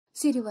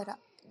ಸಿರಿವರ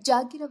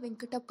ಜಾಗಿರ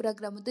ವೆಂಕಟಪುರ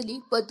ಗ್ರಾಮದಲ್ಲಿ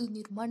ಬದು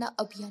ನಿರ್ಮಾಣ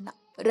ಅಭಿಯಾನ.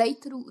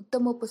 ರೈತರು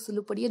ಉತ್ತಮ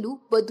ಫಸಲು ಪಡೆಯಲು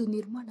ಬದು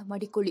ನಿರ್ಮಾಣ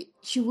ಮಾಡಿಕೊಳ್ಳಿ.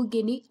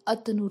 ಶಿವಗೇನಿ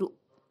ಅತ್ತನೂರು.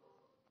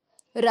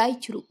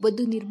 ರಾಯಚೂರು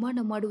ಬದು ನಿರ್ಮಾಣ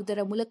ಮಾಡುವುದರ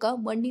ಮೂಲಕ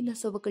ಮಣ್ಣಿನ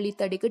ಸವಕಳಿ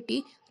ತಡೆಗಟ್ಟಿ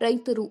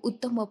ರೈತರು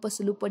ಉತ್ತಮ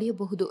ಫಸಲು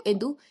ಪಡೆಯಬಹುದು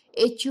ಎಂದು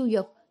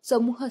ಎಚ್ಯುಎಫ್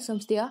ಸಮೂಹ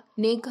ಸಂಸ್ಥೆಯ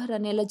ನೇಗಾರ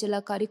ನೆಲಜಲ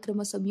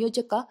ಕಾರ್ಯಕ್ರಮ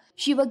ಸಂಯೋಜಕ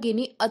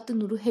ಶಿವಗೇನಿ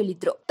ಅತ್ತನೂರು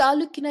ಹೇಳಿದರು.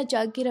 ತಾಲೂಕಿನ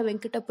ಜಾಗೀರ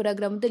ವೆಂಕಟಪುರ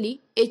ಗ್ರಾಮದಲ್ಲಿ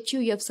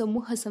ಎಚ್ಯುಎಫ್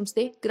ಸಮೂಹ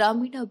ಸಂಸ್ಥೆ,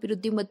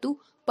 ಗ್ರಾಮೀಣಾಭಿವೃದ್ಧಿ ಮತ್ತು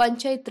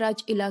ಪಂಚಾಯತ್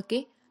ರಾಜ್ ಇಲಾಖೆ,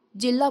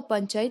 ಜಿಲ್ಲಾ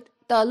ಪಂಚಾಯತ್,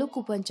 ತಾಲೂಕು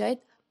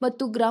ಪಂಚಾಯತ್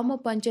ಮತ್ತು ಗ್ರಾಮ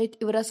ಪಂಚಾಯತ್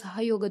ಇವರ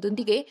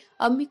ಸಹಯೋಗದೊಂದಿಗೆ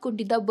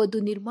ಹಮ್ಮಿಕೊಂಡಿದ್ದ ಬದು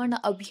ನಿರ್ಮಾಣ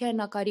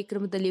ಅಭಿಯಾನ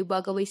ಕಾರ್ಯಕ್ರಮದಲ್ಲಿ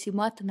ಭಾಗವಹಿಸಿ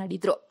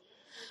ಮಾತನಾಡಿದರು.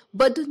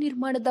 ಬದು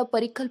ನಿರ್ಮಾಣದ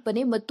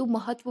ಪರಿಕಲ್ಪನೆ ಮತ್ತು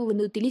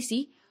ಮಹತ್ವವನ್ನು ತಿಳಿಸಿ,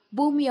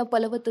 ಭೂಮಿಯ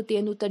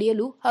ಫಲವತ್ತತೆಯನ್ನು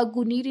ತಡೆಯಲು ಹಾಗೂ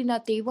ನೀರಿನ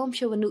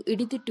ತೇವಾಂಶವನ್ನು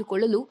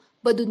ಹಿಡಿದಿಟ್ಟುಕೊಳ್ಳಲು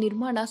ಬದು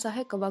ನಿರ್ಮಾಣ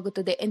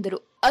ಸಹಾಯಕವಾಗುತ್ತದೆ ಎಂದರು.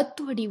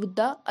 10 ಅಡಿ ಉದ್ದ,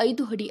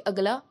 5 ಅಡಿ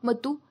ಅಗಲ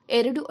ಮತ್ತು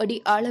 2 ಅಡಿ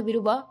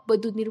ಆಳವಿರುವ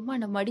ಬದು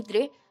ನಿರ್ಮಾಣ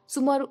ಮಾಡಿದರೆ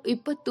ಸುಮಾರು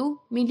 20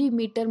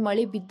 ಮಿಲಿಮೀಟರ್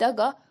ಮಳೆ ಬಿದ್ದಾಗ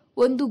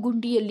ಒಂದು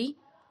ಗುಂಡಿಯಲ್ಲಿ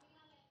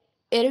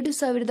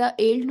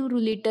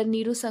 2700 ಲೀಟರ್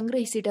ನೀರು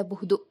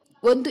ಸಂಗ್ರಹಿಸಿಡಬಹುದು.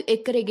 1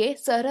 ಎಕರೆಗೆ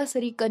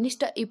ಸರಾಸರಿ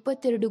ಕನಿಷ್ಠ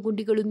 22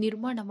 ಗುಂಡಿಗಳು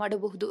ನಿರ್ಮಾಣ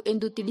ಮಾಡಬಹುದು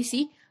ಎಂದು ತಿಳಿಸಿ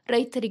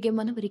ರೈತರಿಗೆ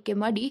ಮನವರಿಕೆ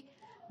ಮಾಡಿ,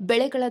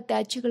 ಬೆಳೆಗಳ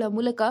ತ್ಯಾಜ್ಯಗಳ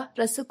ಮೂಲಕ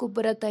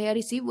ರಸಗೊಬ್ಬರ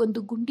ತಯಾರಿಸಿ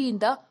 1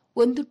 ಗುಂಡಿಯಿಂದ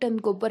 1 ಟನ್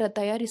ಗೊಬ್ಬರ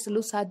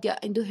ತಯಾರಿಸಲು ಸಾಧ್ಯ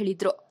ಎಂದು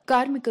ಹೇಳಿದರು.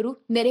 ಕಾರ್ಮಿಕರು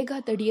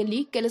ನರೇಗಾದಡಿಯಲ್ಲಿ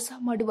ಕೆಲಸ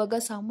ಮಾಡುವಾಗ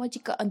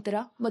ಸಾಮಾಜಿಕ ಅಂತರ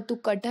ಮತ್ತು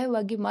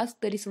ಕಡ್ಡಾಯವಾಗಿ ಮಾಸ್ಕ್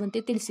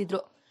ಧರಿಸುವಂತೆ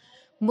ತಿಳಿಸಿದರು.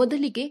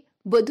 ಮೊದಲಿಗೆ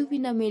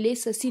ಬದುವಿನ ಮೇಲೆ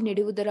ಸಸಿ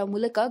ನೆಡುವುದರ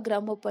ಮೂಲಕ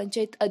ಗ್ರಾಮ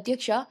ಪಂಚಾಯತ್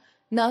ಅಧ್ಯಕ್ಷ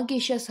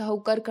ನಾಗೇಶ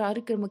ಸಾಹುಕಾರ್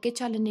ಕಾರ್ಯಕ್ರಮಕ್ಕೆ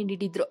ಚಾಲನೆ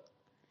ನೀಡಿದರು.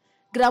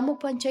 ಗ್ರಾಮ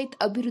ಪಂಚಾಯತ್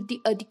ಅಭಿವೃದ್ಧಿ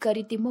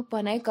ಅಧಿಕಾರಿ ತಿಮ್ಮಪ್ಪ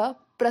ನಾಯಕ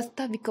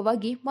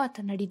ಪ್ರಾಸ್ತಾವಿಕವಾಗಿ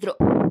ಮಾತನಾಡಿದರು.